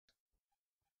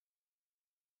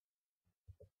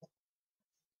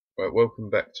Right, welcome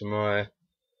back to my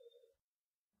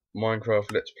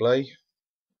Minecraft Let's Play.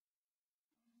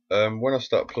 When I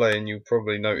start playing, you'll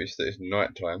probably notice that it's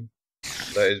night time.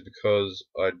 That is because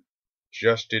I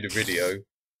just did a video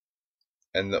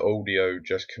and the audio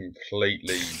just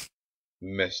completely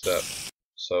messed up,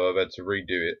 so I've had to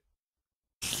redo it.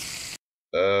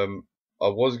 I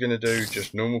was gonna do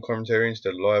just normal commentary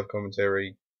instead of live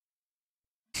commentary,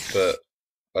 but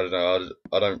I don't know.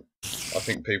 I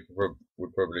think people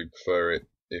would probably prefer it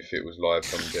if it was live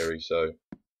commentary, so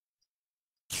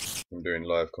I'm doing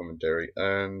live commentary.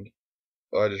 And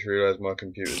I just realised my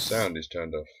computer's sound is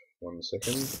turned off. 1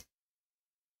 second.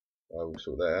 I will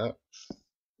sort that out.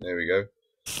 There we go.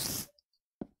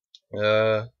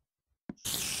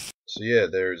 So yeah,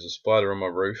 there is a spider on my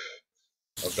roof.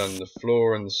 I've done the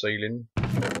floor and the ceiling,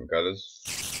 different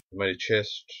colours. I made a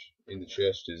chest. In the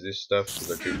chest is this stuff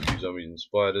because I killed a few zombies and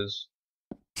spiders.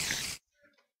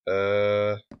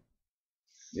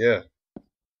 Yeah.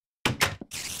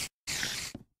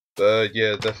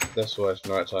 Yeah, that's why it's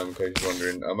night time. In case you're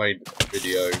wondering, I made a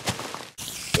video,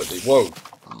 but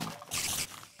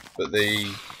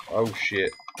oh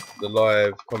shit, the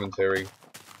live commentary,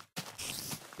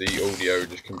 the audio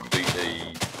just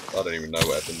completely, I don't even know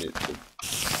what happened.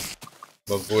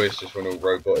 My voice just went all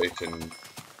robotic and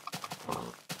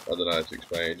I don't know how to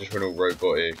explain it. It just went all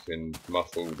robotic and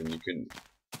muffled, and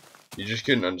you just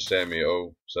couldn't understand me at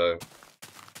all. So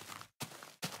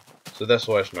that's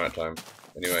why it's night time.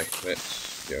 Anyway,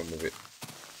 let's get on with it.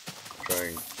 Try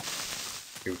and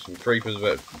kill some creepers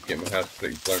without getting my house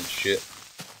completely blown to shit.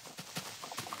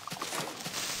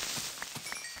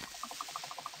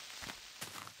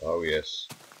 Oh yes.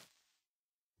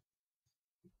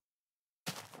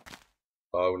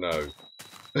 Oh no.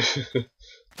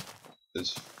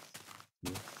 There's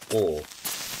four.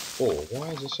 Why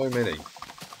is there so many?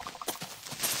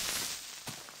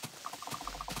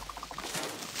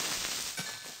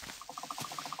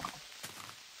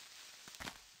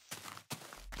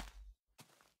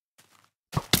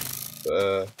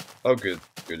 Oh good.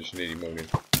 It's nearly morning.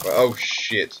 Right, oh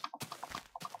shit.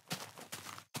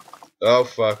 Oh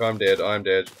fuck, I'm dead.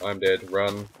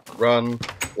 Run.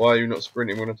 Why are you not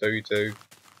sprinting when I tell you to?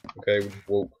 Okay, we'll just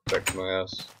walk back to my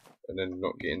house and then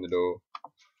not get in the door.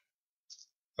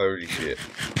 Holy shit.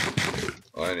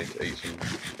 I need to eat some,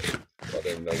 I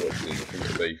don't know what to do, I think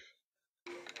it's beef.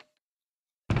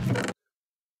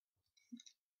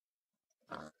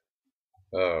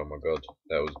 Oh my god,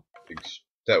 that was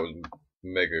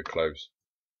mega close.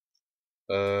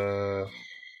 I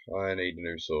need a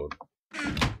new sword.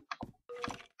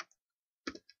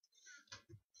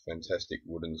 Fantastic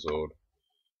wooden sword.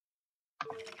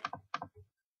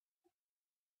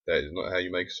 That is not how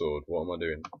you make a sword. What am I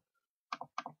doing?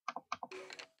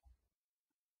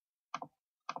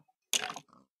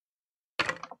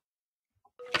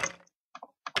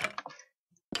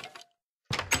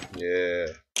 Yeah.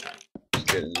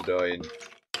 Skeletons are dying.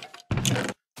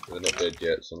 They're not dead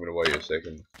yet, so I'm gonna wait a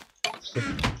second.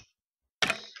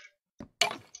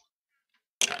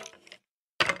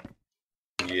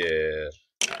 Yeah.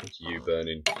 It's you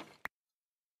burning.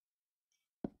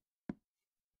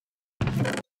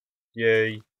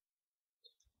 Yay.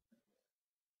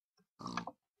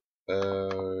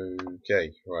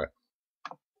 Okay, right.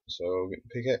 So I'll get the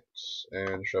pickaxe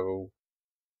and shovel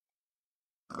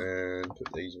and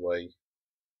put these away.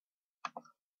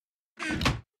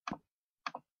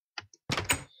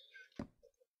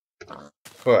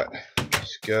 Right,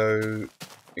 let's go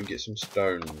and get some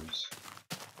stones.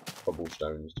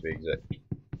 Cobblestones to be exact.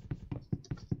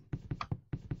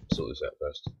 Sort this out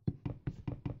first.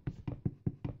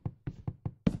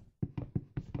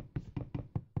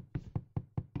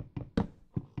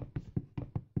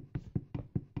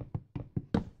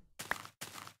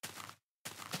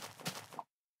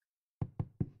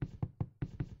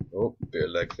 Oh, bit of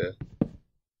lag there.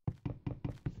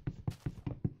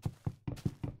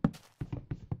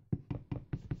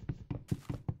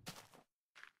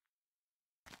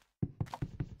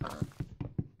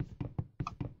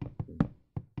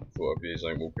 Thought I'd be his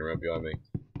own walking around behind me.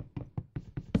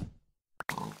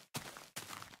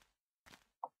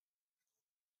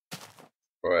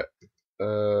 Right.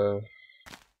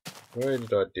 Where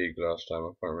did I dig last time?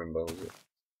 I can't remember. Was it?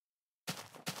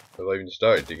 Have I even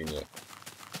started digging yet?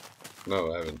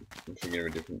 No, I haven't. I'm thinking of a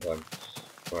different time.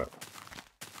 Right.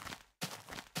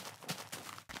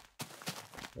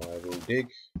 I will dig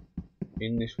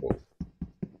in this wall.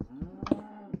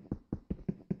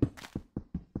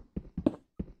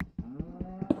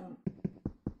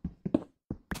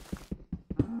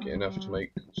 Get enough to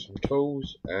make some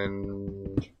tools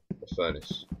and a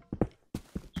furnace.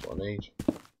 That's what I need.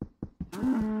 So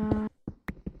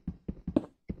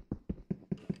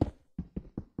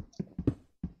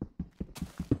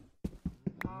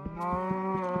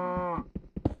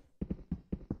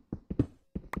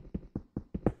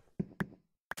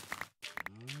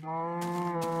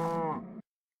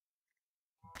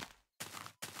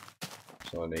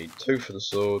I need 2 for the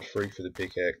sword, 3 for the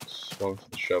pickaxe, 1 for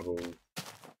the shovel.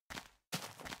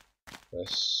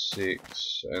 That's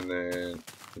 6, and then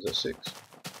is that 6?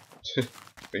 I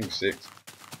think 6.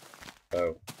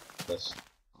 Oh, that's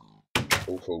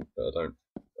awful. I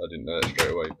didn't know that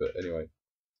straight away. But anyway,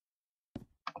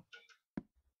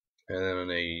 and then I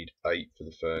need 8 for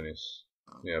the furnace.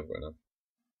 Yeah, I've got enough.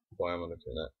 Why am I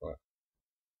looking at that? Right,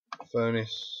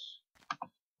 furnace.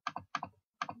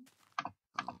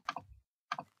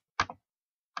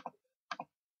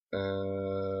 I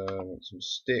want some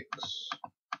sticks.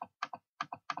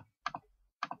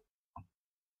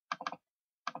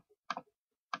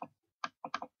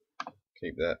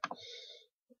 Keep that.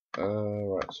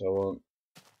 Right, so I want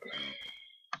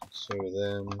 2 of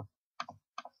them.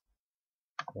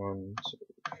 1, 2,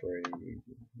 3.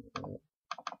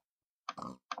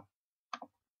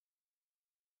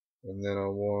 And then I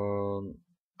want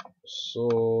a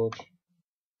sword.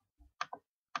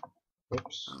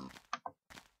 Oops.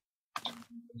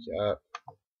 Yeah.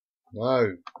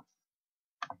 No.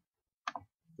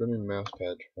 Running mouse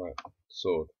pad. Right.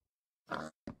 Sword.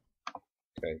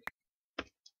 Okay.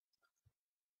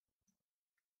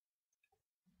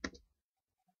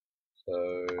 So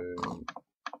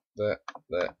that,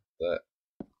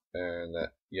 and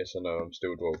that. Yes, I know. I'm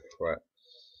still dwarf. Right.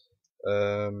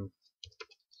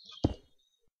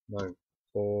 No.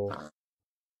 4.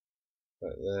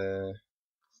 Right there.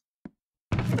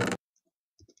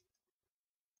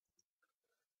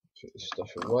 Put this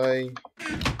stuff away.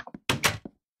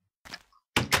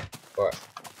 Right.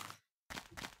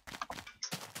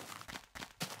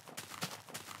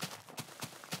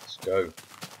 Let's go.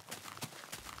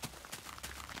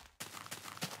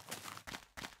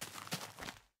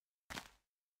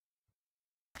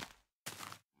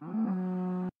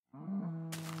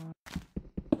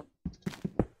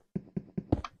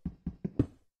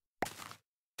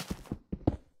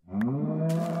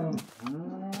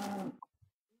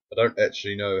 I don't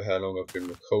actually know how long I've been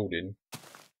recording.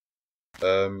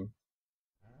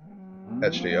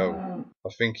 Actually, I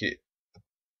think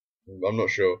I'm not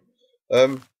sure.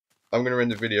 I'm gonna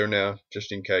end the video now,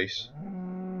 just in case.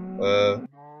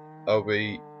 I'll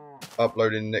be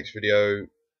uploading the next video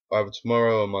either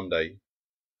tomorrow or Monday.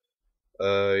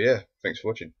 Yeah, thanks for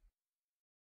watching.